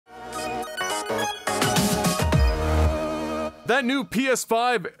That new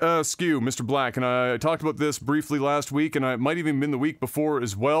PS5 SKU, Mr. Black, and I talked about this briefly last week, and it might even been the week before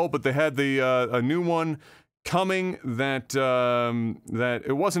as well, but they had the a new one coming that that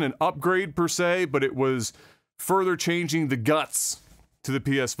it wasn't an upgrade per se, but it was further changing the guts to the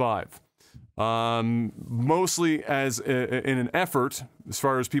PS5. Mostly as in an effort, as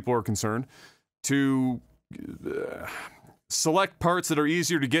far as people are concerned, to select parts that are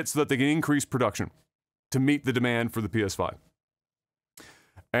easier to get so that they can increase production to meet the demand for the PS5.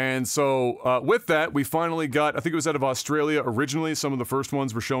 And so with that, we finally got, I think it was out of Australia originally, some of the first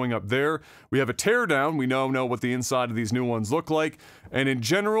ones were showing up there. We have a teardown, we now know what the inside of these new ones look like, and in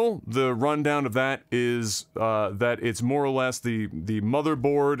general, the rundown of that is that it's more or less the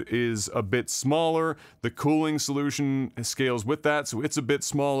motherboard is a bit smaller, the cooling solution scales with that, so it's a bit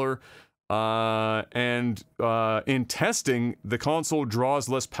smaller, and in testing, the console draws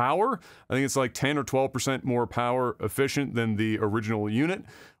less power. I think it's like 10 or 12% more power efficient than the original unit,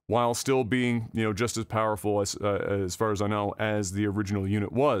 while still being, you know, just as powerful as far as I know, as the original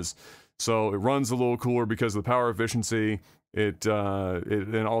unit was. So it runs a little cooler because of the power efficiency. It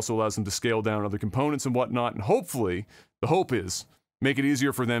also allows them to scale down other components and whatnot, and hopefully, the hope is, make it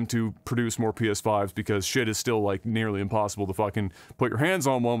easier for them to produce more PS5s, because shit is still, like, nearly impossible to fucking put your hands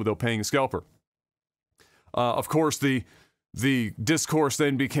on one without paying a scalper. Of course, the discourse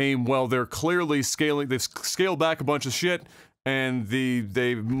then became, well, they're clearly scaling, they've scaled back a bunch of shit, and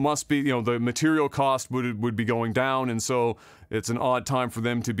they must be, you know, the material cost would be going down, and so it's an odd time for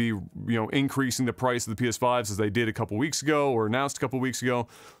them to be, you know, increasing the price of the PS5s as they did a couple weeks ago, or announced a couple weeks ago.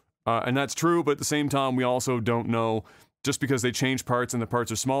 And that's true, but at the same time, we also don't know. Just because they change parts and the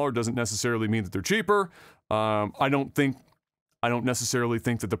parts are smaller doesn't necessarily mean that they're cheaper. I don't necessarily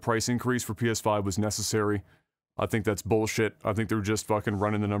think that the price increase for PS5 was necessary. I think that's bullshit. I think they're just fucking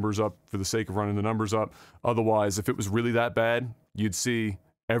running the numbers up for the sake of running the numbers up. Otherwise, if it was really that bad, you'd see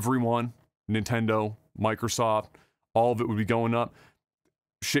everyone, Nintendo, Microsoft, all of it would be going up.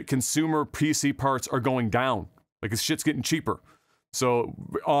 Shit, consumer PC parts are going down. Like, this shit's getting cheaper. So,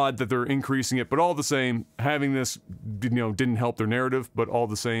 odd that they're increasing it, but all the same, having this, you know, didn't help their narrative, but all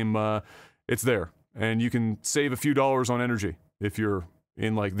the same, it's there. And you can save a few dollars on energy if you're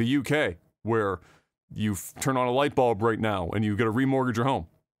in, like, the UK, where you turn on a light bulb right now and you've got to remortgage your home.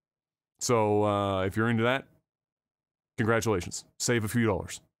 So, if you're into that, congratulations. Save a few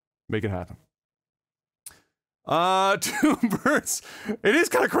dollars. Make it happen. Two Brits. It is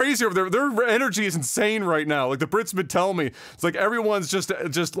kind of crazy over there. Their energy is insane right now. Like, the Brits would tell me, it's like everyone's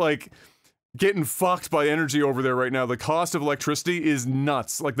just like getting fucked by energy over there right now. The cost of electricity is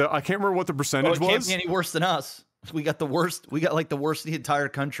nuts. Like, I can't remember what the percentage was. It can't be any worse than us. We got the worst. We got like the worst in the entire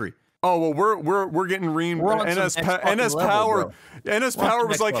country. Oh well, we're getting NS Power. NS Power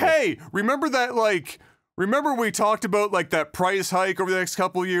was like, hey, remember that? Like, remember we talked about like that price hike over the next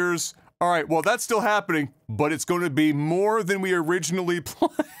couple of years? All right, well, that's still happening, but it's going to be more than we originally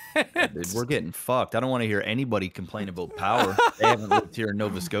planned. Dude, we're getting fucked. I don't want to hear anybody complain about power. They haven't lived here in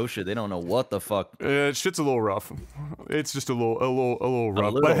Nova Scotia. They don't know what the fuck. Shit's a little rough. It's just a little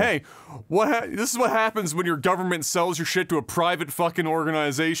rough. But hey, this is what happens when your government sells your shit to a private fucking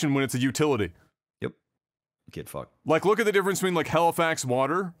organization when it's a utility. Yep. Get fucked. Like, look at the difference between like Halifax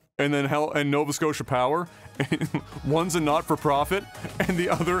Water and then Nova Scotia Power. One's a not-for-profit, and the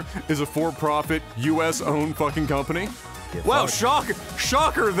other is a for-profit, U.S.-owned fucking company. Wow,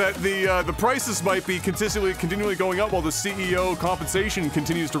 shocker that the prices might be continually going up while the CEO compensation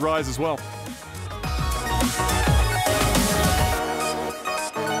continues to rise as well.